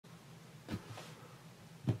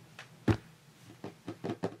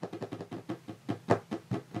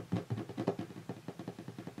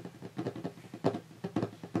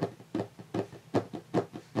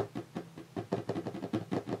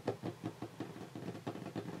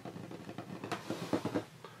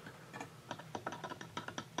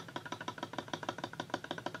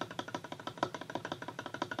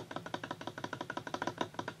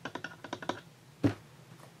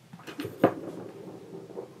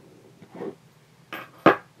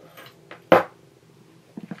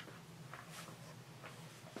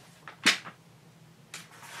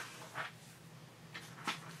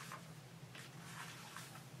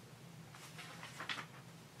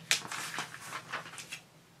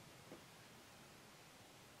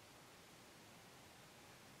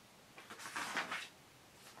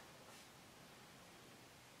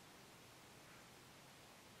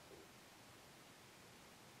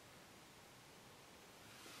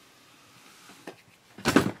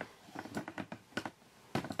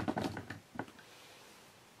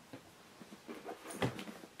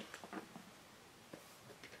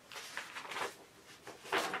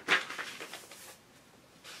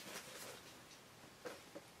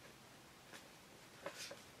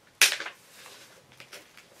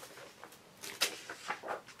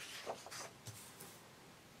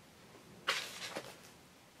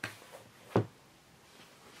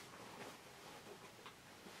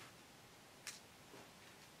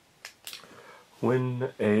When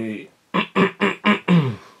a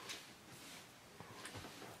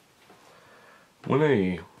when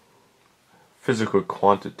a physical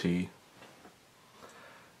quantity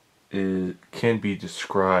can be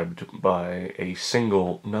described by a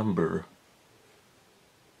single number,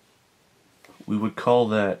 we would call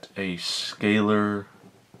that a scalar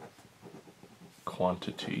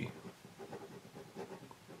quantity.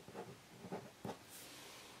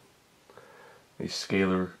 A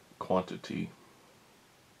scalar quantity.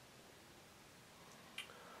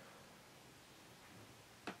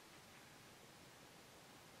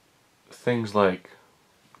 Things like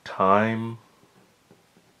time,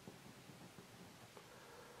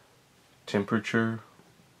 temperature,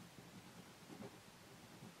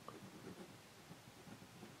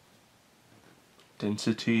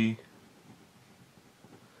 density.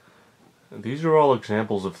 These are all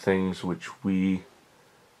examples of things which we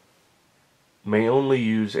may only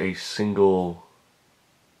use a single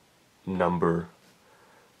number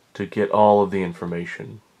to get all of the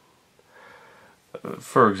information.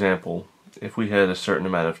 For example, if we had a certain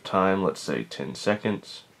amount of time, let's say 10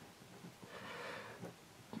 seconds,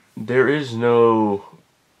 there is no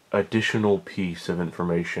additional piece of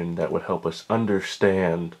information that would help us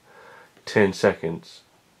understand 10 seconds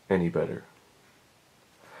any better.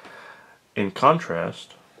 In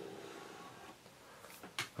contrast,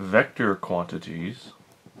 vector quantities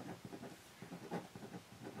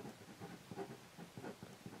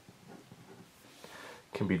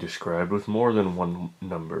can be described with more than one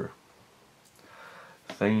number.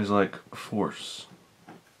 Things like force,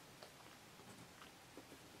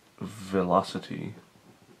 velocity,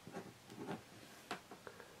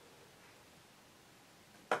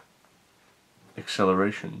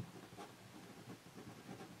 acceleration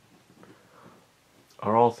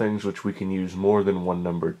are all things which we can use more than one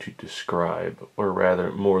number to describe, or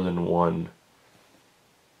rather more than one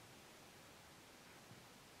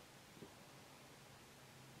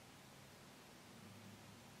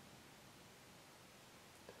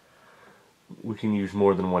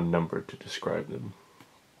number to describe them.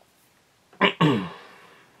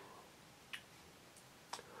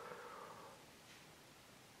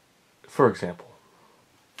 For example,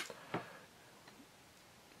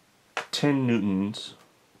 10 newtons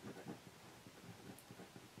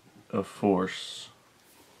of force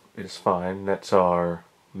is fine. That's our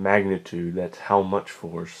magnitude, that's how much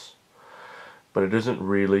force. But it doesn't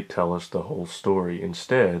really tell us the whole story.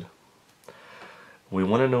 Instead, we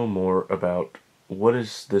want to know more about what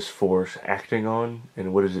is this force acting on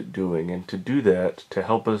and what is it doing. And to do that, to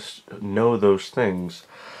help us know those things,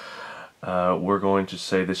 we're going to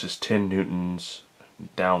say this is 10 newtons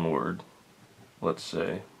downward, let's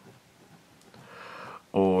say,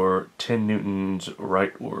 or 10 newtons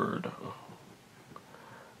rightward,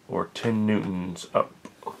 or 10 newtons up.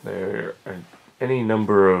 There are any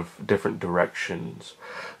number of different directions.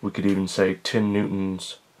 We could even say 10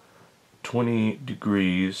 newtons 20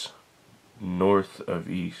 degrees north of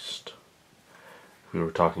east, if we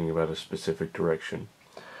were talking about a specific direction.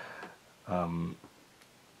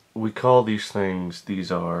 We call these things,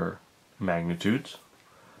 these are magnitudes.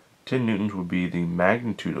 10 newtons would be the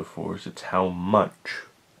magnitude of force, it's how much.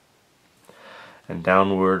 And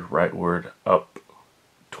downward, rightward, up,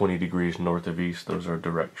 20 degrees north of east, those are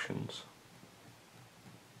directions.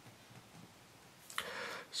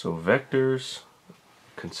 So vectors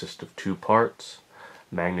consist of two parts,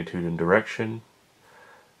 magnitude and direction,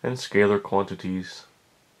 and scalar quantities,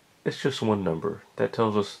 it's just one number. That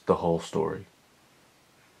tells us the whole story.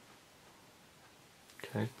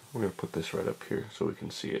 Okay, we're going to put this right up here so we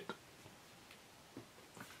can see it.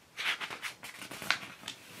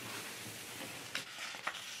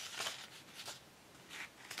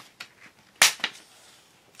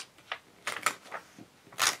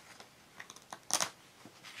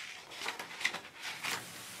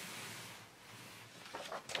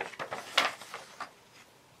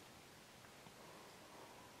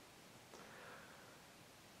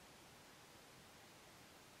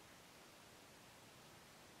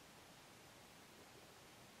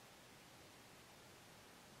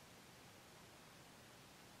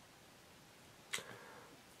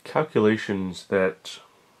 Calculations that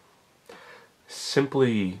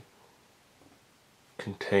simply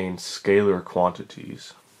contain scalar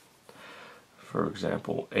quantities, for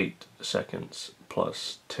example 8 seconds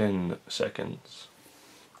plus 10 seconds,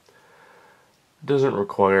 doesn't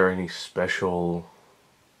require any special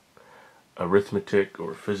arithmetic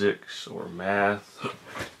or physics or math.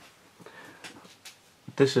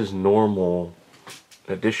 This is normal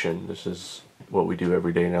addition. This is what we do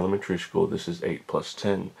every day in elementary school. This is 8 plus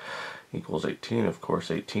 10 equals 18, of course,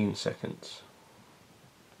 18 seconds.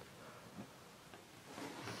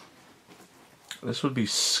 This would be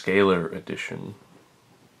scalar addition.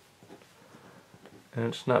 And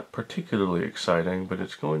it's not particularly exciting, but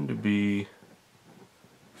it's going to be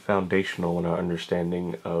foundational in our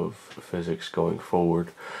understanding of physics going forward.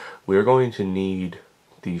 We are going to need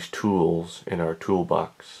these tools in our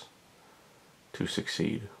toolbox to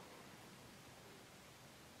succeed.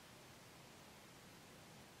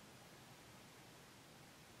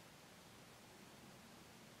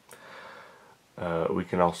 We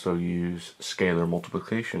can also use scalar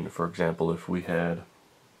multiplication. For example, if we had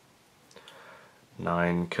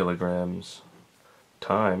 9 kilograms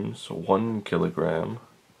times 1 kilogram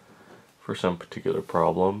for some particular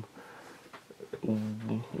problem,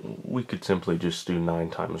 we could simply just do 9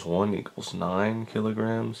 times 1 equals 9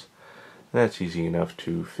 kilograms. That's easy enough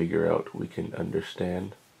to figure out, we can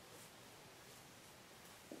understand.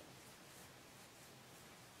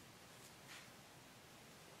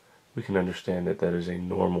 We can understand that that is a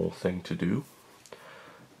normal thing to do.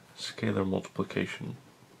 Scalar multiplication.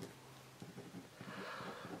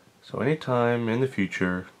 So anytime in the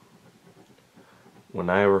future when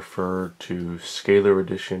I refer to scalar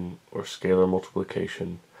addition or scalar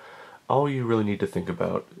multiplication, all you really need to think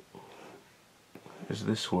about is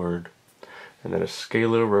this word, and that a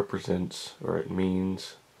scalar represents, or it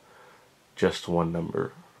means, just one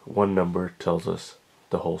number. One number tells us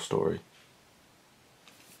the whole story.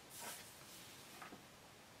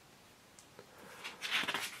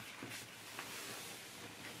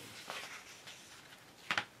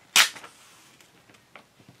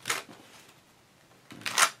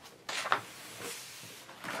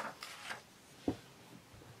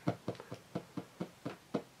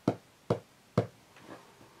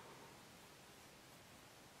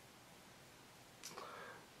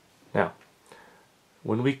 Now,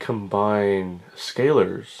 when we combine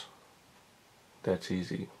scalars, that's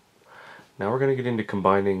easy. Now we're going to get into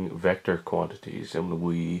combining vector quantities, and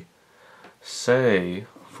we say,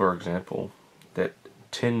 for example, that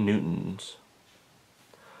 10 newtons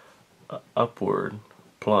upward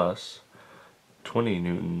plus 20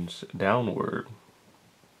 newtons downward.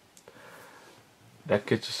 That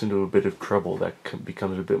gets us into a bit of trouble. That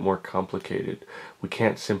becomes a bit more complicated. We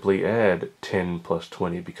can't simply add 10 plus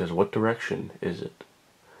 20 because what direction is it?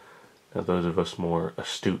 Now those of us more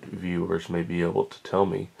astute viewers may be able to tell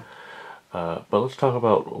me. But let's talk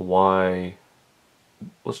about why.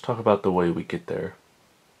 Let's talk about the way we get there.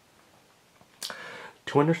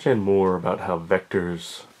 To understand more about how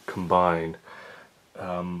vectors combine,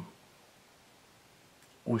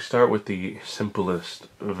 we start with the simplest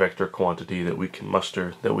vector quantity that we can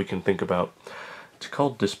muster, that we can think about. It's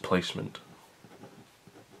called displacement.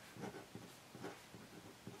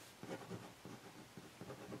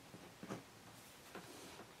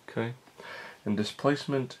 Okay, and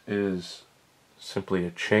displacement is simply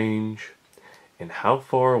a change in how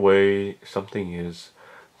far away something is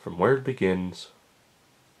from where it begins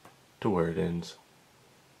to where it ends.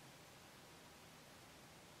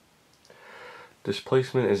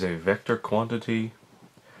 Displacement is a vector quantity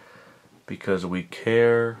because we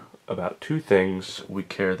care about two things. We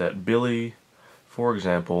care that Billy, for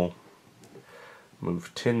example,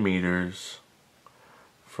 moved 10 meters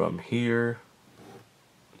from here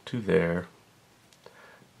to there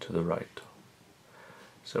to the right.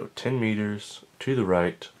 So 10 meters to the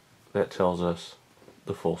right, that tells us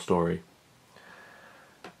the full story.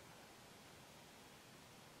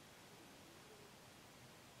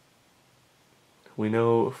 We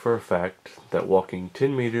know for a fact that walking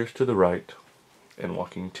 10 meters to the right and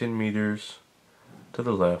walking 10 meters to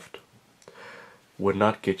the left would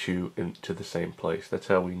not get you into the same place. That's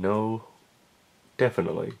how we know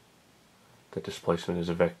definitely that displacement is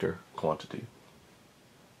a vector quantity.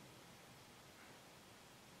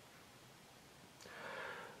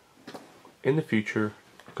 In the future,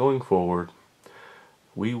 going forward,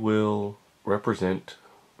 we will represent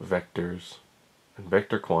vectors and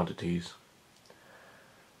vector quantities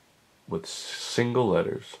with single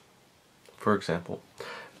letters. For example,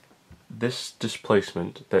 this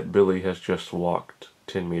displacement that Billy has just walked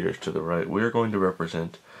 10 meters to the right, we're going to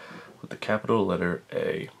represent with the capital letter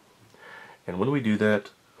A. And when we do that,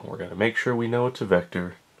 we're going to make sure we know it's a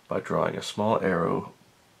vector by drawing a small arrow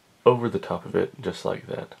over the top of it, just like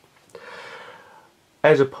that.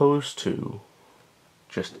 As opposed to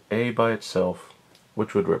just A by itself,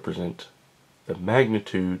 which would represent the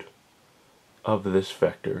magnitude of this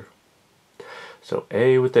vector. So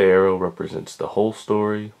A with the arrow represents the whole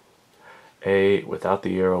story. A without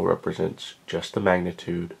the arrow represents just the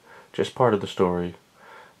magnitude, just part of the story.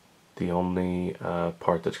 The only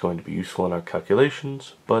part that's going to be useful in our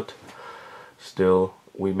calculations, but still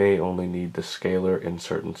we may only need the scalar in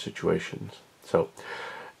certain situations. So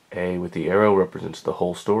A with the arrow represents the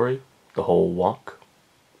whole story, the whole walk,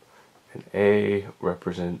 and A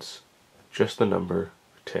represents just the number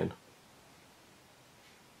 10.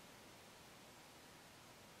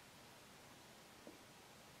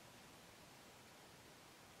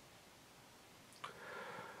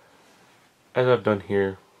 As I've done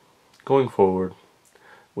here, going forward,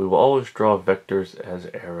 we will always draw vectors as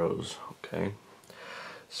arrows, okay?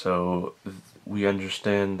 So we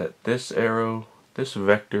understand that this arrow, this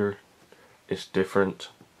vector, is different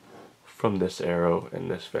from this arrow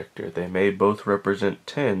and this vector. They may both represent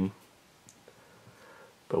 10,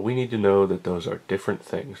 but we need to know that those are different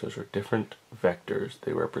things. Those are different vectors.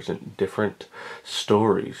 They represent different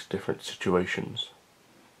stories, different situations.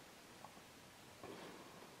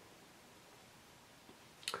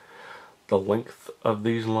 The length of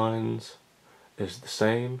these lines is the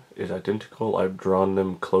same, is identical. I've drawn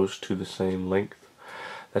them close to the same length.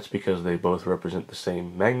 That's because they both represent the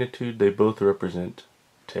same magnitude. They both represent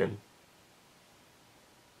 10.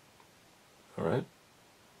 Alright?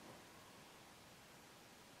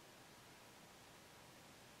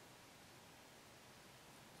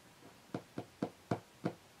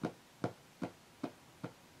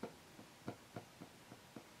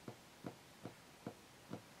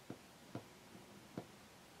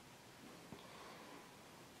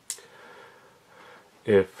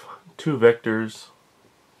 If two vectors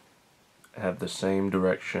have the same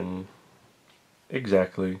direction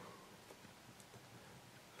exactly,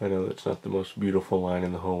 I know that's not the most beautiful line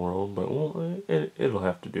in the whole world, but well, it'll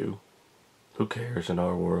have to do. Who cares in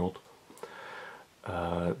our world?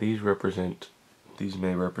 These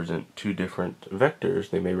may represent two different vectors.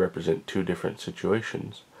 They may represent two different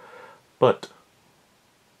situations, but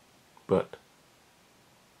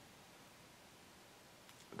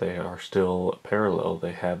they are still parallel.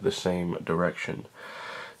 They have the same direction.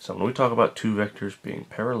 So when we talk about two vectors being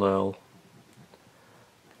parallel,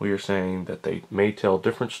 we are saying that they may tell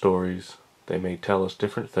different stories, they may tell us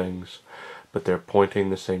different things, but they're pointing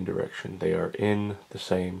the same direction. They are in the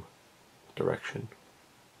same direction.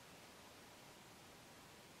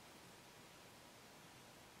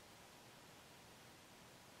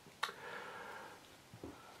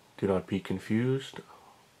 Do not be confused.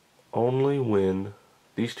 Only when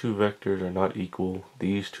these two vectors are not equal,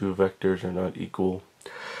 these two vectors are not equal.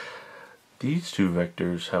 These two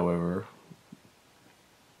vectors, however,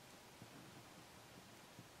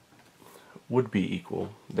 would be equal.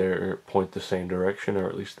 They point the same direction, or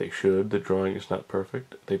at least they should. The drawing is not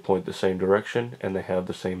perfect. They point the same direction, and they have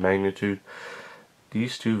the same magnitude.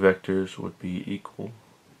 These two vectors would be equal.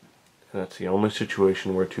 And that's the only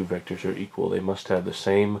situation where two vectors are equal. They must have the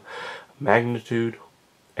same magnitude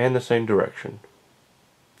and the same direction.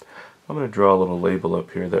 I'm going to draw a little label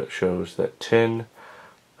up here that shows that 10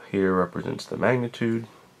 here represents the magnitude,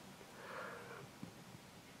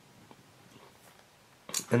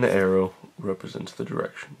 and the arrow represents the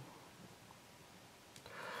direction.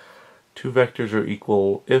 Two vectors are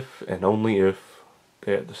equal if and only if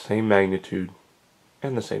they have the same magnitude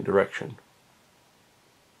and the same direction.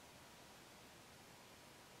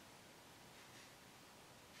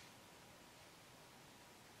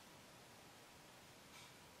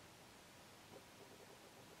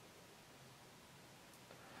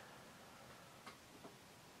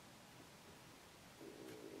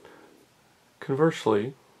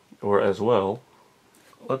 Conversely, or as well,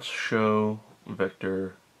 let's show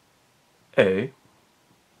vector A,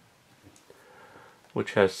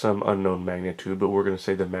 which has some unknown magnitude, but we're going to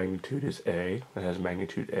say the magnitude is A. It has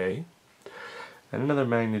magnitude A. And another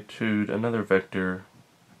magnitude, another vector,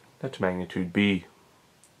 that's magnitude B.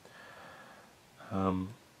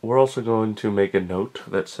 We're also going to make a note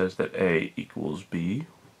that says that A equals B.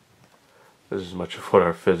 This is much of what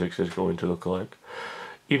our physics is going to look like.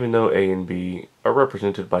 Even though A and B are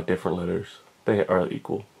represented by different letters, they are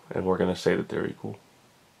equal, and we're going to say that they're equal.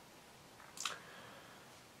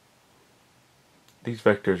 These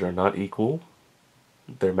vectors are not equal.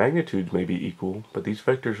 Their magnitudes may be equal, but these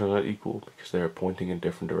vectors are not equal because they are pointing in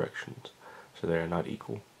different directions, so they are not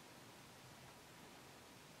equal.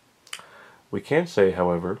 We can say,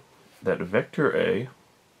 however, that vector A,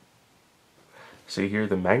 see here,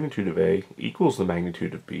 the magnitude of A equals the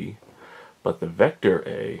magnitude of B, but the vector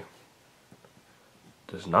A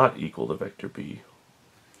does not equal the vector B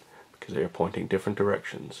because they are pointing different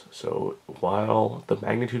directions. So while the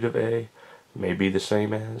magnitude of A may be the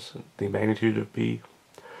same as the magnitude of B,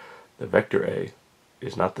 the vector A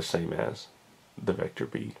is not the same as the vector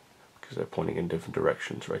B because they're pointing in different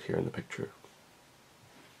directions right here in the picture.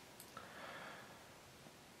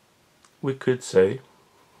 We could say,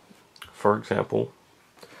 for example,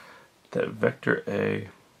 that vector A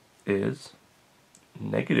is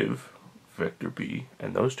negative vector B,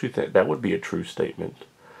 and those two things, that would be a true statement,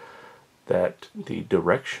 that the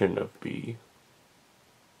direction of B,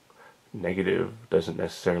 negative, doesn't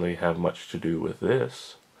necessarily have much to do with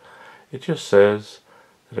this. It just says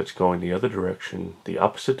that it's going the other direction, the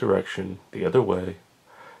opposite direction, the other way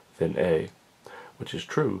than A, which is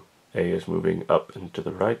true. A is moving up and to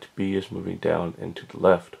the right, B is moving down and to the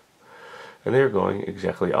left. And they are going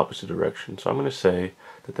exactly opposite direction. So I'm going to say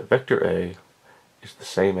that the vector A is the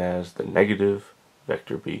same as the negative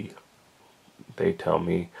vector B.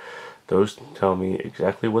 Those tell me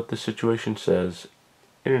exactly what the situation says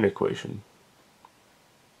in an equation.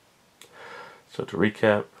 So to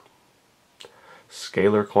recap,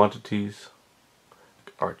 scalar quantities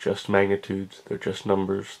are just magnitudes, they're just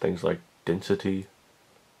numbers, things like density,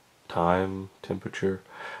 time, temperature.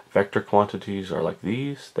 Vector quantities are like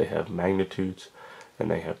these, they have magnitudes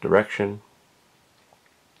and they have direction.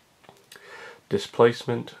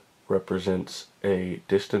 Displacement represents a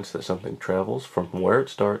distance that something travels from where it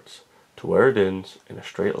starts to where it ends in a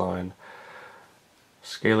straight line.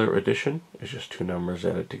 Scalar addition is just two numbers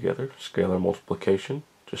added together. Scalar multiplication,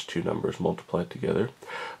 just two numbers multiplied together.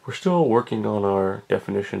 We're still working on our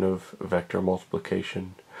definition of vector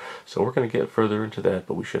multiplication, so we're going to get further into that,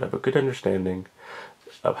 but we should have a good understanding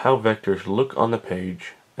of how vectors look on the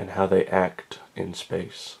page and how they act in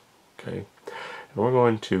space. Okay, and we're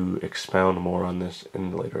going to expound more on this in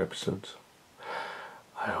the later episodes.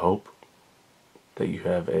 I hope that you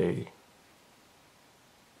have a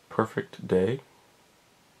perfect day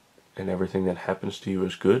and everything that happens to you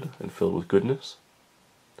is good and filled with goodness.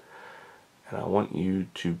 And I want you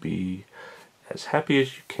to be as happy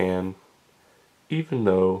as you can, even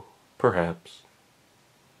though perhaps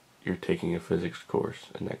you're taking a physics course,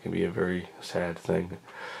 and that can be a very sad thing.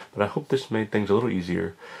 But I hope this made things a little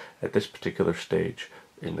easier at this particular stage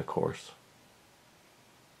in the course.